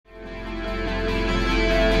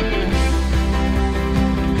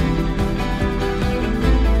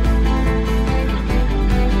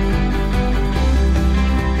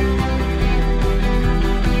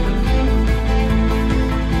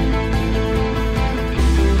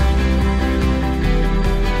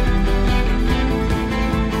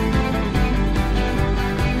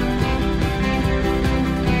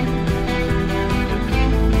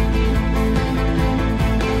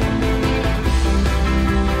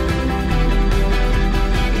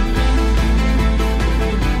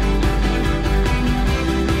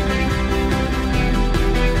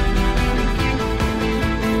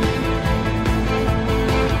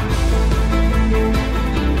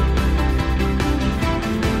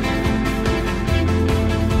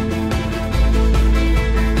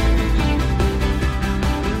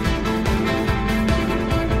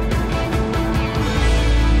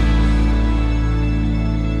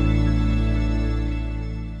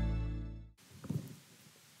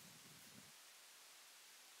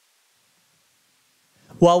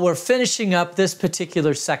Well, we're finishing up this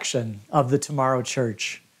particular section of the Tomorrow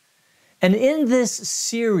Church. And in this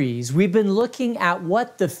series, we've been looking at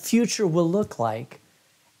what the future will look like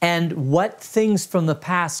and what things from the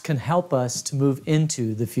past can help us to move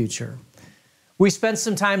into the future. We spent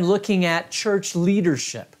some time looking at church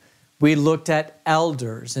leadership. We looked at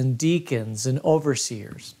elders and deacons and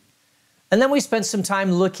overseers. And then we spent some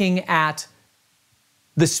time looking at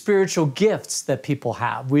the spiritual gifts that people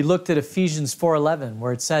have. We looked at Ephesians 4:11,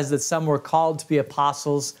 where it says that some were called to be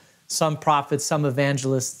apostles, some prophets, some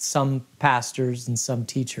evangelists, some pastors, and some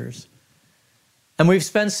teachers. And we've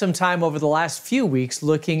spent some time over the last few weeks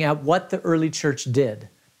looking at what the early church did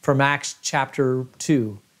from Acts chapter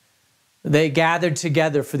 2. They gathered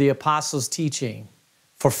together for the apostles' teaching,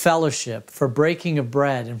 for fellowship, for breaking of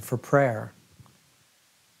bread, and for prayer.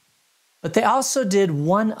 But they also did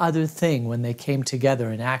one other thing when they came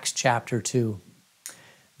together in Acts chapter 2.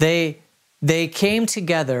 They came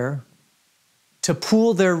together to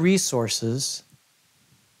pool their resources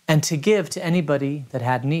and to give to anybody that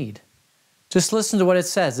had need. Just listen to what it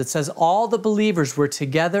says. It says, all the believers were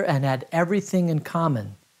together and had everything in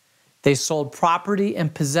common. They sold property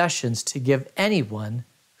and possessions to give anyone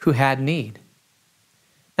who had need.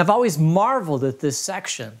 I've always marveled at this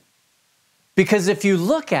section because if you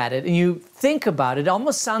look at it and you think about it, it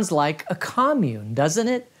almost sounds like a commune, doesn't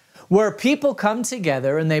it? Where people come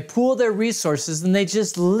together and they pool their resources and they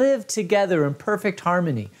just live together in perfect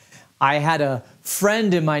harmony. I had a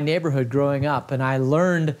friend in my neighborhood growing up, and I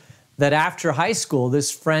learned that after high school,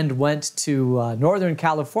 this friend went to Northern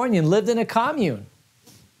California and lived in a commune.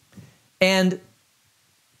 And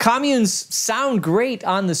communes sound great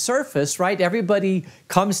on the surface, right? Everybody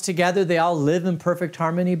comes together, they all live in perfect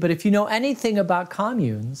harmony. But if you know anything about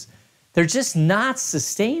communes, they're just not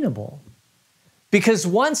sustainable. Because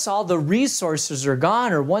once all the resources are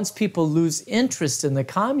gone, or once people lose interest in the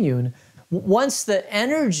commune, once the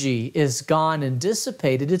energy is gone and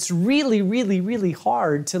dissipated, it's really, really, really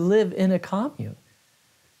hard to live in a commune.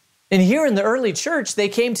 And here in the early church, they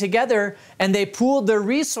came together and they pooled their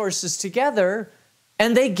resources together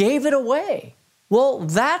and they gave it away. Well,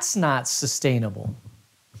 that's not sustainable.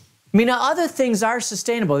 I mean, other things are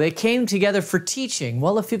sustainable. They came together for teaching.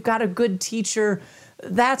 Well, if you've got a good teacher,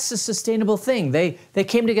 that's a sustainable thing. They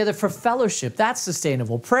came together for fellowship. That's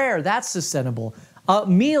sustainable. Prayer, that's sustainable.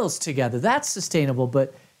 Meals together, that's sustainable.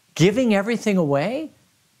 But giving everything away,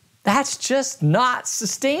 that's just not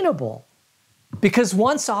sustainable. Because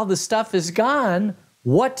once all the stuff is gone,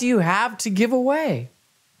 what do you have to give away?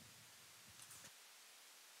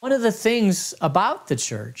 One of the things about the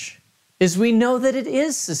church is we know that it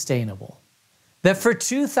is sustainable. That for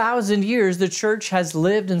 2,000 years, the church has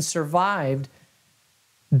lived and survived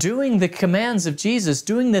doing the commands of Jesus,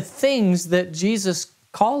 doing the things that Jesus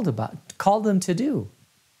called them to do.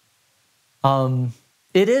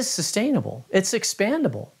 It is sustainable. It's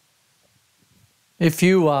expandable. If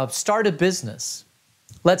you start a business,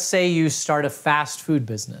 let's say you start a fast food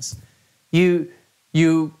business, you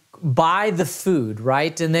buy the food,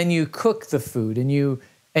 right? And then you cook the food and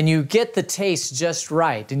you get the taste just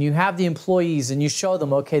right. And you have the employees and you show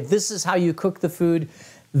them, okay, this is how you cook the food.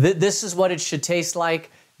 This is what it should taste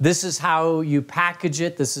like. This is how you package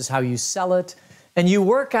it. This is how you sell it. And you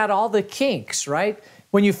work out all the kinks, right?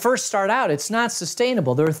 When you first start out, it's not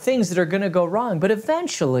sustainable. There are things that are going to go wrong. But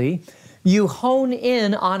eventually, you hone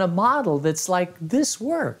in on a model that's like, this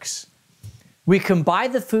works. We can buy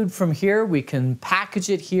the food from here, we can package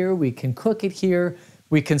it here, we can cook it here,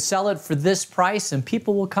 we can sell it for this price, and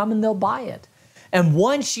people will come and they'll buy it. And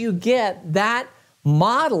once you get that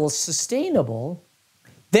model sustainable,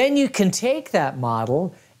 then you can take that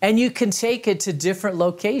model and you can take it to different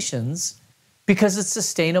locations because it's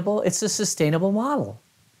sustainable. It's a sustainable model.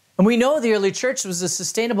 And we know the early church was a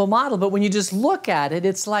sustainable model, but when you just look at it,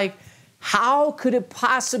 it's like, how could it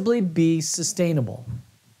possibly be sustainable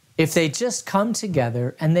if they just come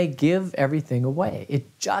together and they give everything away?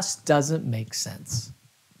 It just doesn't make sense.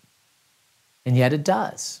 And yet it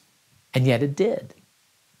does. And yet it did.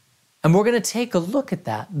 And we're going to take a look at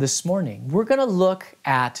that this morning. We're going to look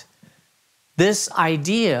at this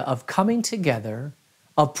idea of coming together,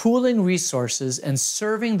 of pooling resources and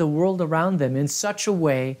serving the world around them in such a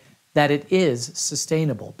way that it is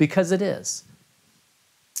sustainable, because it is.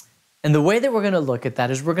 And the way that we're going to look at that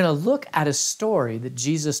is we're going to look at a story that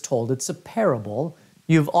Jesus told. It's a parable.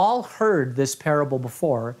 You've all heard this parable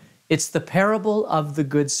before. It's the parable of the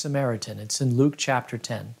Good Samaritan. It's in Luke chapter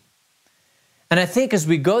 10. And I think as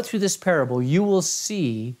we go through this parable, you will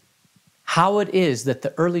see how it is that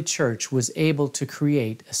the early church was able to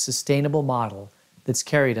create a sustainable model that's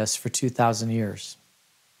carried us for 2,000 years.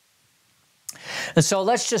 And so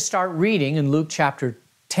let's just start reading in Luke chapter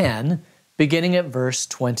 10, beginning at verse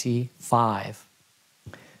 25.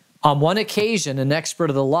 On one occasion, an expert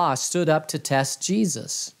of the law stood up to test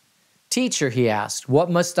Jesus. "Teacher," he asked,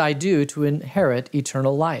 "what must I do to inherit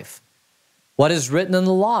eternal life?" "What is written in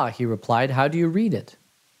the law?" he replied. "How do you read it?"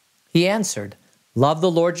 He answered, "Love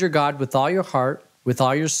the Lord your God with all your heart, with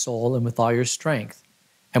all your soul, and with all your strength,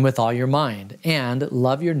 and with all your mind, and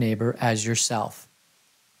love your neighbor as yourself."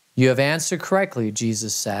 "You have answered correctly,"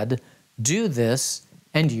 Jesus said. "Do this,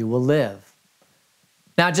 and you will live."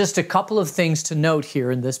 Now, just a couple of things to note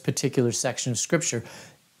here in this particular section of Scripture.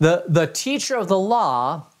 The teacher of the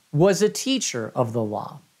law was a teacher of the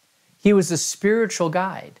law. He was a spiritual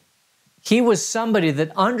guide. He was somebody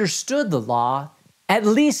that understood the law at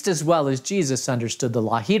least as well as Jesus understood the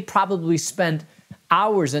law. He'd probably spent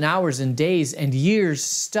hours and hours and days and years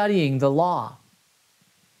studying the law.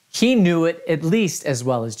 He knew it at least as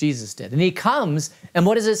well as Jesus did. And he comes, and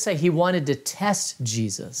what does it say? He wanted to test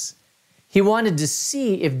Jesus. He wanted to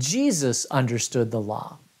see if Jesus understood the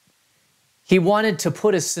law. He wanted to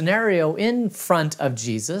put a scenario in front of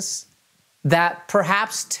Jesus that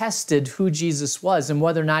perhaps tested who Jesus was and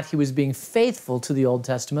whether or not he was being faithful to the Old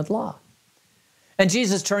Testament law. And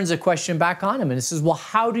Jesus turns the question back on him and he says, "Well,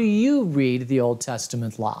 how do you read the Old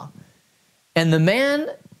Testament law?" And the man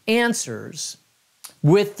answers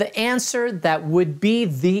with the answer that would be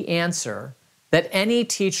the answer that any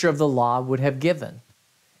teacher of the law would have given.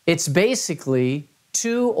 It's basically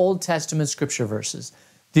two Old Testament scripture verses.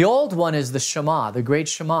 The old one is the Shema, the great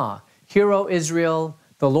Shema. "Hear, O Israel,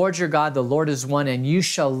 the Lord your God, the Lord is one, and you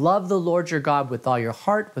shall love the Lord your God with all your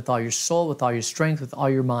heart, with all your soul, with all your strength, with all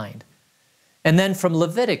your mind." And then from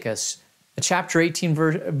Leviticus, chapter 19,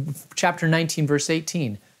 verse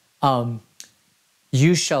 18,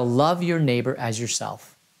 "You shall love your neighbor as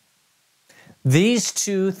yourself." These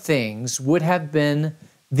two things would have been,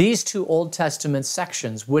 these two Old Testament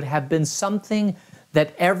sections would have been something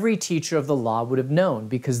that every teacher of the law would have known,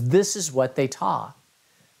 because this is what they taught.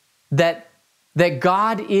 That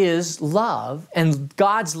God is love, and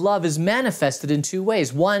God's love is manifested in two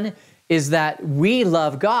ways. One is that we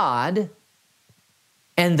love God,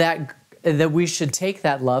 and that we should take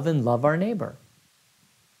that love and love our neighbor.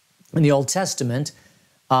 In the Old Testament,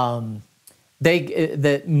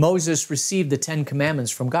 that Moses received the 10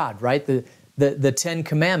 Commandments from God, right? The 10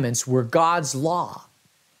 Commandments were God's law.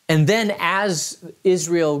 And then as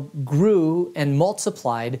Israel grew and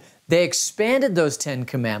multiplied, they expanded those 10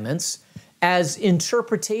 Commandments as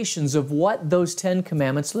interpretations of what those 10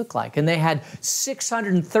 Commandments look like. And they had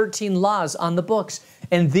 613 laws on the books.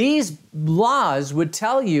 And these laws would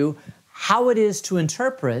tell you how it is to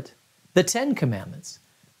interpret the 10 Commandments.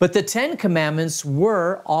 But the 10 Commandments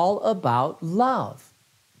were all about love.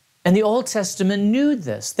 And the Old Testament knew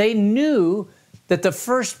this. They knew that the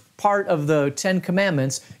first part of the 10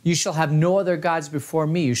 Commandments, "You shall have no other gods before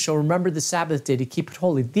me. You shall remember the Sabbath day to keep it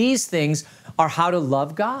holy." These things are how to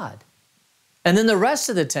love God. And then the rest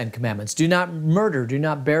of the 10 Commandments, "Do not murder, do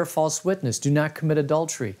not bear false witness, do not commit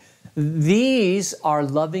adultery." These are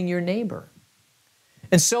loving your neighbor.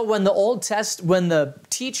 And so when the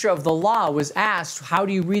teacher of the law was asked, "How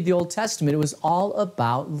do you read the Old Testament?" it was all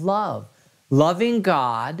about love. Loving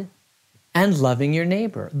God and loving your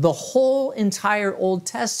neighbor. The whole entire Old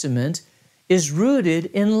Testament is rooted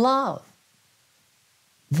in love.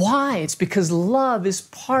 Why? It's because love is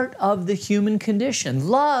part of the human condition.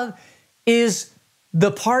 Love is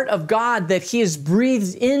the part of God that He has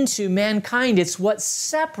breathed into mankind. It's what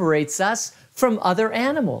separates us from other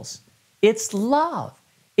animals. It's love.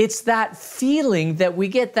 It's that feeling that we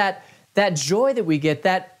get, that joy that we get,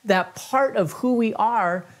 that part of who we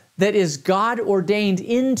are that is God ordained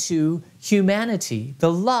into humanity.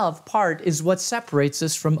 The love part is what separates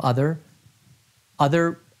us from other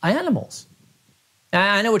animals. And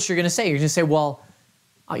I know what you're going to say. You're going to say, "Well,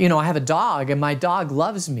 I have a dog and my dog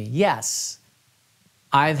loves me." Yes,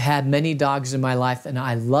 I've had many dogs in my life and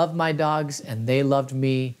I love my dogs and they loved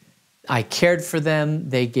me. I cared for them.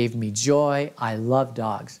 They gave me joy. I love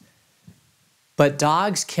dogs. But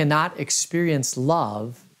dogs cannot experience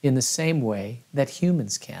love in the same way that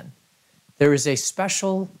humans can. There is a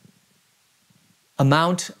special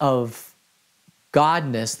amount of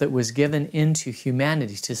godness that was given into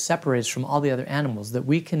humanity to separate us from all the other animals, that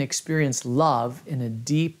we can experience love in a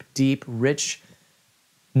deep, deep, rich,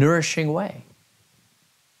 nourishing way.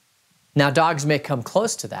 Now, dogs may come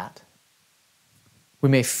close to that. We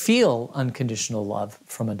may feel unconditional love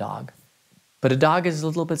from a dog, but a dog is a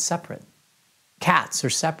little bit separate. Cats are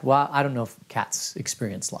separate. Well, I don't know if cats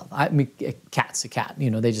experience love. I mean, a cat's a cat.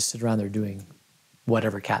 They just sit around there doing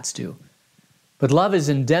whatever cats do. But love is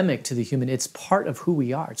endemic to the human. It's part of who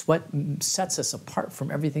we are. It's what sets us apart from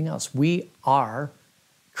everything else. We are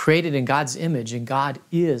created in God's image, and God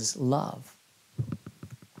is love.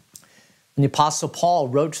 When the Apostle Paul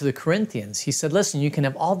wrote to the Corinthians, he said, listen, you can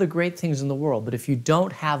have all the great things in the world, but if you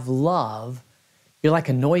don't have love, you're like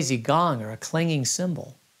a noisy gong or a clanging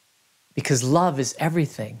cymbal, because love is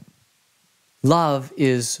everything. Love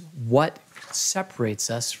is what separates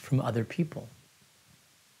us from other people.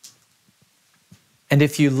 And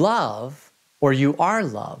if you love, or you are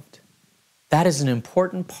loved, that is an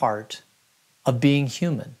important part of being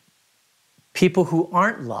human. People who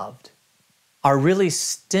aren't loved are really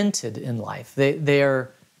stinted in life.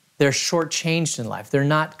 They're shortchanged in life. They're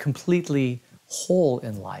not completely whole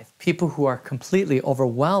in life. People who are completely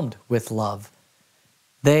overwhelmed with love,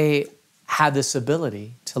 they have this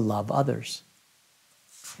ability to love others.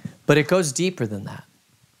 But it goes deeper than that.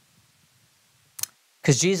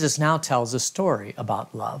 Because Jesus now tells a story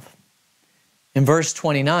about love. In verse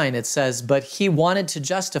 29, it says, but he wanted to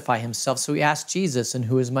justify himself, so he asked Jesus, and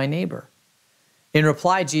who is my neighbor? In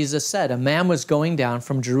reply, Jesus said, a man was going down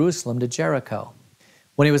from Jerusalem to Jericho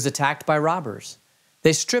when he was attacked by robbers.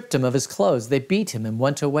 They stripped him of his clothes, they beat him and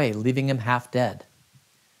went away, leaving him half dead.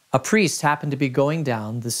 A priest happened to be going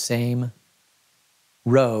down the same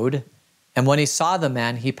road, and when he saw the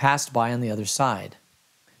man, he passed by on the other side.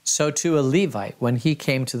 So too a Levite, when he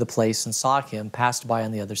came to the place and saw him, passed by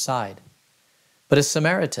on the other side. But a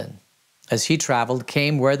Samaritan, as he traveled,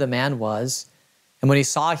 came where the man was, and when he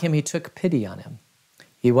saw him, he took pity on him.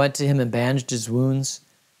 He went to him and bandaged his wounds,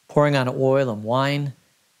 pouring on oil and wine.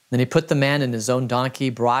 Then he put the man in his own donkey,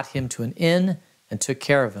 brought him to an inn, and took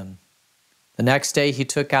care of him. The next day he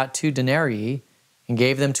took out 2 denarii and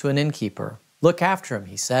gave them to an innkeeper. Look after him,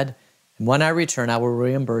 he said, and when I return, I will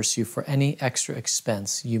reimburse you for any extra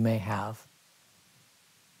expense you may have.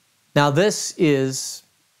 Now this is,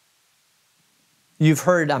 you've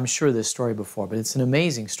heard, I'm sure, this story before, but it's an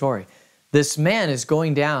amazing story. This man is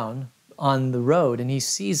going down on the road, and he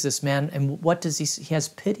sees this man, and what does he see? He has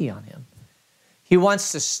pity on him. He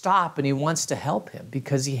wants to stop, and he wants to help him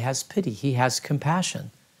because he has pity. He has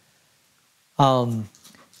compassion.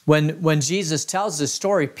 When Jesus tells this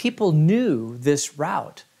story, people knew this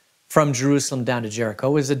route from Jerusalem down to Jericho.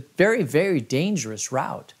 It was a very, very dangerous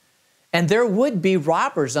route. And there would be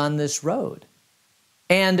robbers on this road.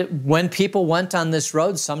 And when people went on this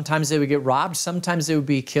road, sometimes they would get robbed, sometimes they would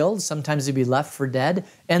be killed, sometimes they'd be left for dead.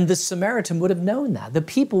 And the Samaritan would have known that. The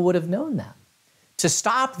people would have known that. To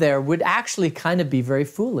stop there would actually kind of be very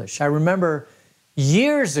foolish. I remember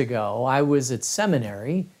years ago, I was at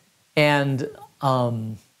seminary, and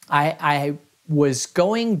I was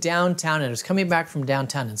going downtown, and I was coming back from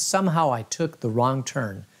downtown, and somehow I took the wrong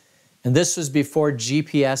turn. And this was before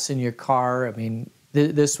GPS in your car. I mean,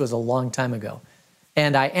 this was a long time ago.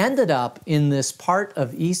 And I ended up in this part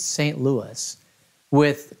of East St. Louis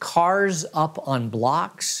with cars up on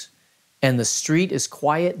blocks, and the street is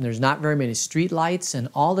quiet, and there's not very many street lights. And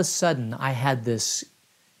all of a sudden, I had this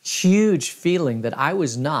huge feeling that I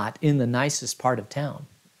was not in the nicest part of town.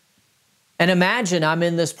 And imagine I'm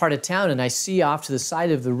in this part of town, and I see off to the side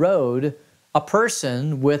of the road a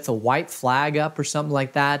person with a white flag up or something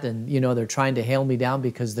like that, and you know they're trying to hail me down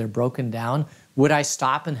because they're broken down. Would I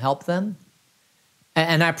stop and help them?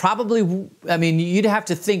 And I probably, I mean, you'd have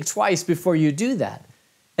to think twice before you do that.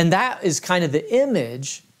 And that is kind of the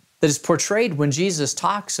image that is portrayed when Jesus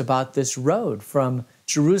talks about this road from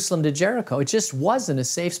Jerusalem to Jericho. It just wasn't a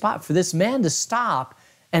safe spot for this man to stop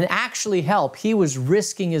and actually help. He was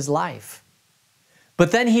risking his life.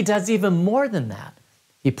 But then he does even more than that.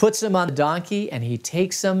 He puts him on a donkey and he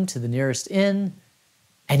takes him to the nearest inn,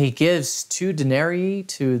 and he gives 2 denarii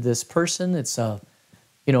to this person. It's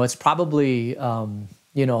it's probably a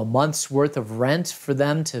month's worth of rent for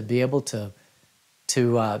them to be able to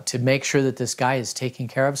make sure that this guy is taken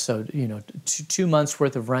care of. So 2 months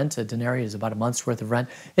worth of rent. A denarii is about a month's worth of rent.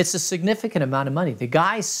 It's a significant amount of money. The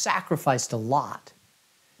guy sacrificed a lot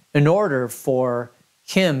in order for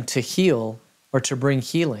him to heal or to bring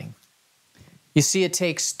healing. You see, it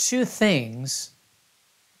takes 2 things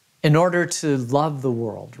in order to love the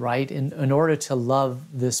world, right? In order to love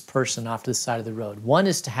this person off to the side of the road. One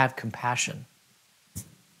is to have compassion,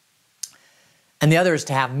 and the other is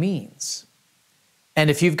to have means. And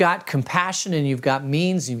if you've got compassion and you've got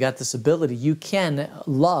means, and you've got this ability, you can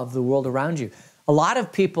love the world around you. A lot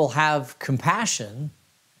of people have compassion,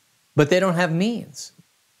 but they don't have means.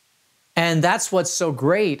 And that's what's so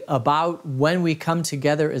great about when we come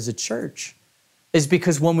together as a church, is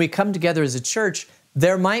because when we come together as a church,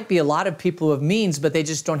 there might be a lot of people who have means, but they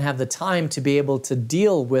just don't have the time to be able to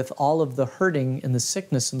deal with all of the hurting and the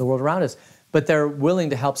sickness in the world around us. but they're willing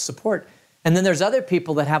to help support. And then there's other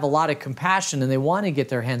people that have a lot of compassion and they want to get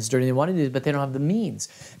their hands dirty, they want to do it, but they don't have the means.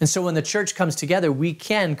 And so when the church comes together, we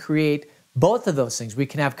can create both of those things. We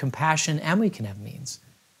can have compassion and we can have means.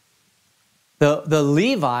 The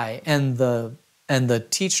Levi and the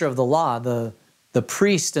teacher of the law, the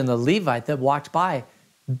priest and the Levite that walked by,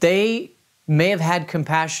 they may have had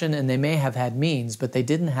compassion and they may have had means, but they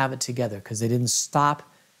didn't have it together because they didn't stop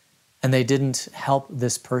and they didn't help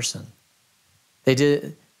this person.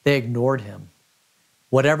 They ignored him.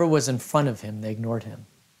 Whatever was in front of him, they ignored him.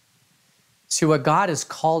 See, what God has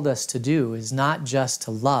called us to do is not just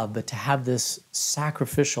to love, but to have this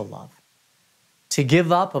sacrificial love, to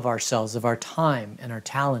give up of ourselves, of our time and our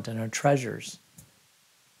talent and our treasures,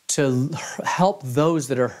 to help those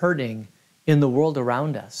that are hurting in the world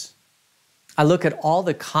around us. I look at all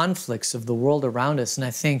the conflicts of the world around us and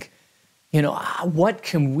I think, what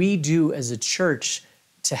can we do as a church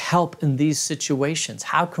to help in these situations?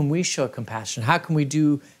 How can we show compassion? How can we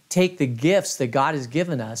take the gifts that God has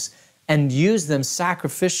given us and use them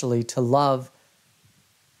sacrificially to love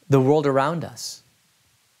the world around us?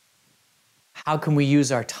 How can we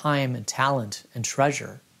use our time and talent and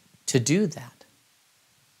treasure to do that?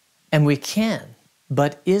 And we can,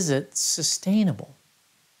 but is it sustainable?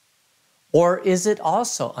 Or is it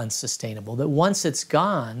also unsustainable, that once it's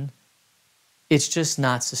gone, it's just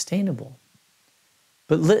not sustainable?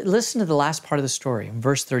 But listen to the last part of the story, in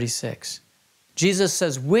verse 36. Jesus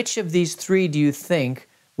says, "Which of these three do you think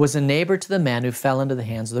was a neighbor to the man who fell into the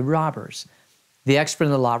hands of the robbers?" The expert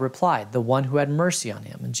in the law replied, "The one who had mercy on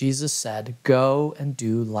him." And Jesus said, "Go and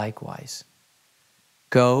do likewise."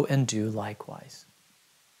 Go and do likewise.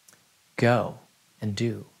 Go and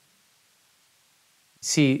do.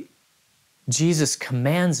 See, Jesus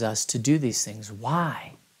commands us to do these things.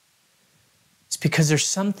 Why? It's because there's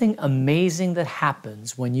something amazing that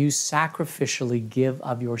happens when you sacrificially give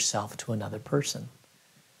of yourself to another person.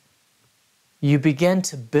 You begin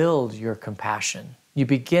to build your compassion. You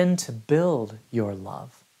begin to build your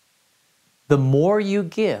love. The more you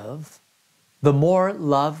give, the more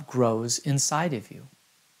love grows inside of you.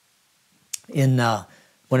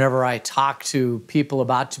 Whenever I talk to people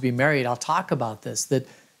about to be married, I'll talk about this, that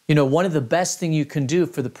one of the best things you can do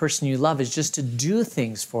for the person you love is just to do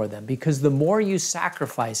things for them, because the more you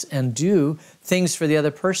sacrifice and do things for the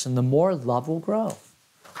other person, the more love will grow.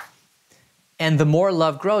 And the more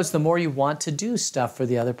love grows, the more you want to do stuff for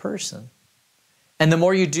the other person. And the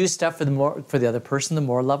more you do stuff for the other person, the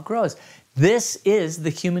more love grows. This is the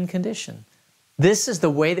human condition. This is the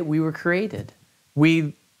way that we were created.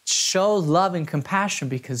 We show love and compassion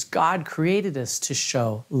because God created us to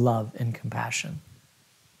show love and compassion.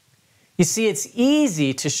 You see, it's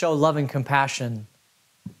easy to show love and compassion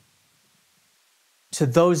to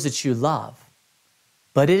those that you love,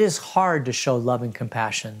 but it is hard to show love and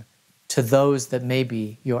compassion to those that may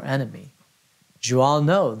be your enemy. As you all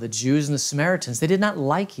know, the Jews and the Samaritans, they did not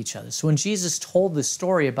like each other. So when Jesus told this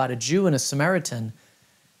story about a Jew and a Samaritan,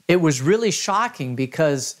 it was really shocking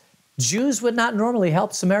because Jews would not normally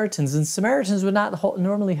help Samaritans and Samaritans would not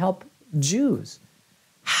normally help Jews.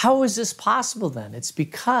 How is this possible then? It's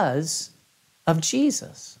because of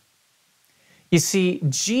Jesus. You see,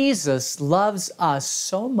 Jesus loves us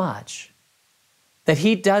so much that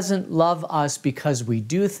he doesn't love us because we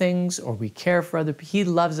do things or we care for other people. He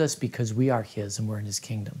loves us because we are his and we're in his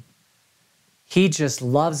kingdom. He just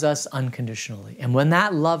loves us unconditionally. And when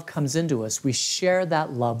that love comes into us, we share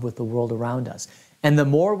that love with the world around us. And the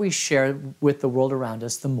more we share with the world around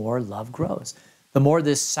us, the more love grows. The more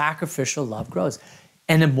this sacrificial love grows.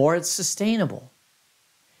 And the more it's sustainable.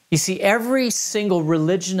 You see, every single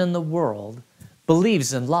religion in the world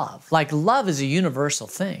believes in love. Like, love is a universal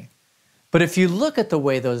thing. But if you look at the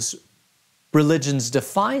way those religions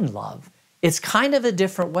define love, it's kind of a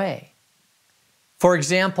different way. For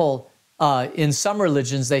example, in some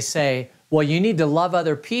religions, they say, well, you need to love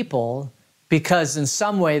other people because in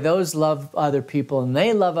some way those love other people and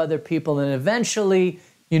they love other people, and eventually,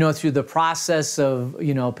 through the process of,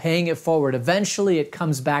 paying it forward, eventually it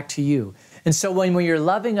comes back to you. And so when you're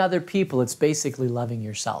loving other people, it's basically loving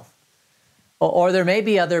yourself. Or there may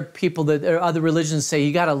be other people other religions say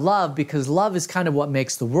you got to love because love is kind of what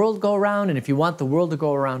makes the world go around. And if you want the world to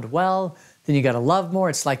go around well, then you got to love more.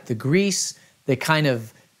 It's like the grease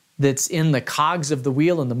that's in the cogs of the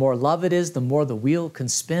wheel, and the more love it is, the more the wheel can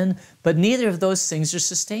spin. But neither of those things are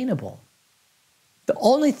sustainable. The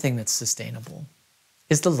only thing that's sustainable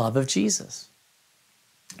is the love of Jesus.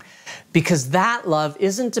 Because that love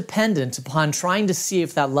isn't dependent upon trying to see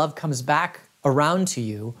if that love comes back around to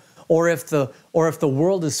you, or if the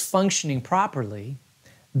world is functioning properly.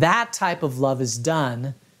 That type of love is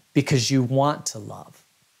done because you want to love.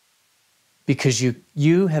 Because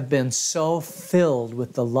you have been so filled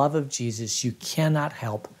with the love of Jesus, you cannot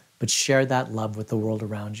help but share that love with the world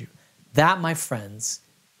around you. That, my friends,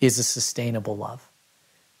 is a sustainable love.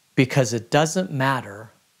 Because it doesn't matter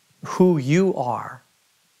who you are,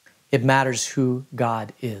 it matters who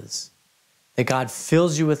God is. That God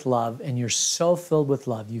fills you with love, and you're so filled with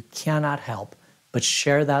love, you cannot help but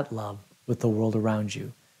share that love with the world around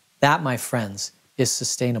you. That, my friends, is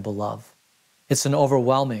sustainable love. It's an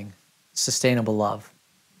overwhelming, sustainable love.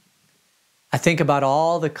 I think about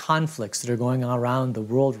all the conflicts that are going on around the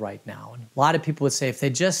world right now. And a lot of people would say if they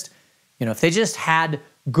just had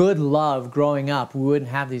good love growing up, we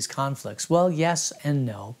wouldn't have these conflicts. Well, yes and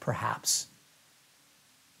no, perhaps.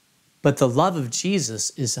 But the love of Jesus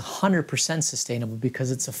is 100% sustainable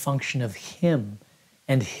because it's a function of Him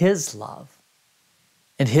and His love.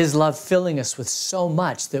 And His love filling us with so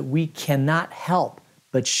much that we cannot help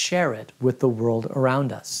but share it with the world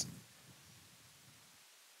around us.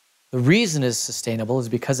 The reason it's sustainable is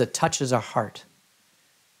because it touches our heart.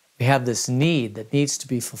 We have this need that needs to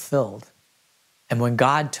be fulfilled. And when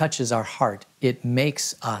God touches our heart, it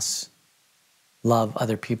makes us love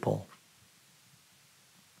other people.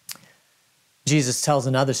 Jesus tells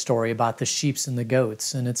another story about the sheep and the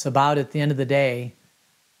goats, and it's about, at the end of the day,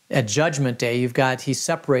 at Judgment Day, He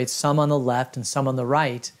separates some on the left and some on the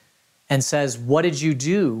right and says, what did you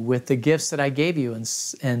do with the gifts that I gave you?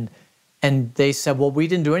 And they said, well, we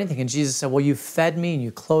didn't do anything. And Jesus said, well, you fed me and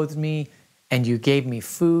you clothed me and you gave me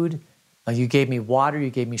food. You gave me water,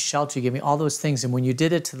 you gave me shelter, you gave me all those things. And when you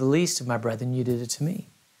did it to the least of my brethren, you did it to me.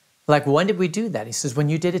 Like, when did we do that? He says, when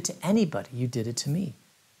you did it to anybody, you did it to me.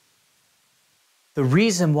 The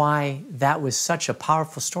reason why that was such a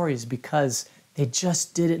powerful story is because they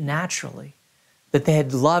just did it naturally. That they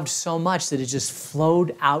had loved so much that it just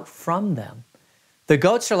flowed out from them. The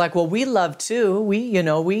goats are like, well, we love too.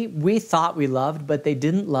 We thought we loved, but they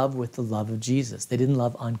didn't love with the love of Jesus. They didn't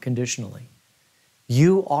love unconditionally.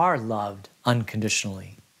 You are loved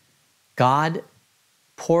unconditionally. God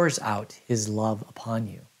pours out His love upon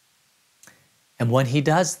you. And when He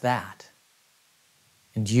does that,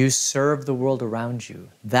 and you serve the world around you,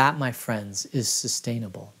 that, my friends, is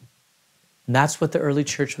sustainable. And that's what the early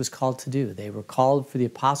church was called to do. They were called for the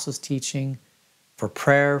apostles' teaching, for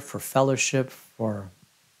prayer, for fellowship, for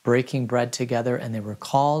breaking bread together, and they were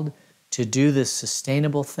called to do this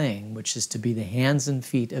sustainable thing, which is to be the hands and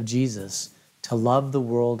feet of Jesus, to love the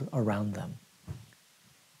world around them.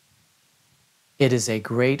 It is a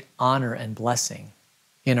great honor and blessing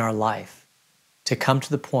in our life to come to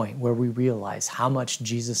the point where we realize how much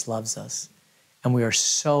Jesus loves us, and we are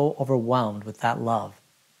so overwhelmed with that love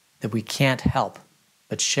that we can't help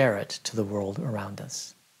but share it to the world around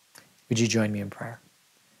us. Would you join me in prayer?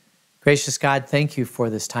 Gracious God, thank you for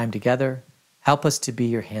this time together. Help us to be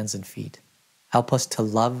your hands and feet. Help us to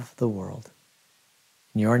love the world.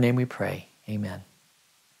 In your name we pray. Amen.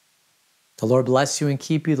 The Lord bless you and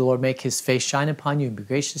keep you. The Lord make His face shine upon you and be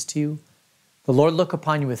gracious to you. The Lord look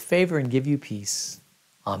upon you with favor and give you peace.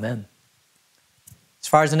 Amen. As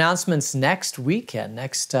far as announcements, next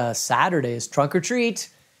Saturday is Trunk or Treat.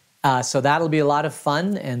 So that'll be a lot of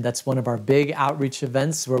fun, and that's one of our big outreach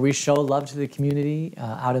events where we show love to the community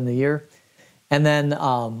out in the year. And then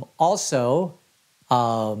also,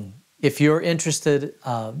 if you're interested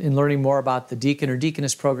in learning more about the deacon or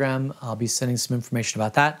deaconess program, I'll be sending some information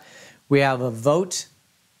about that. We have a vote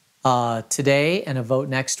today and a vote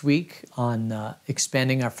next week on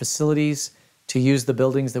expanding our facilities to use the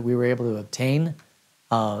buildings that we were able to obtain.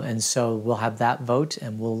 And so we'll have that vote,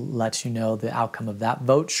 and we'll let you know the outcome of that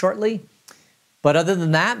vote shortly. But other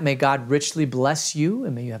than that, may God richly bless you,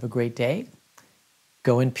 and may you have a great day.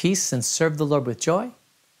 Go in peace and serve the Lord with joy.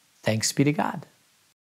 Thanks be to God.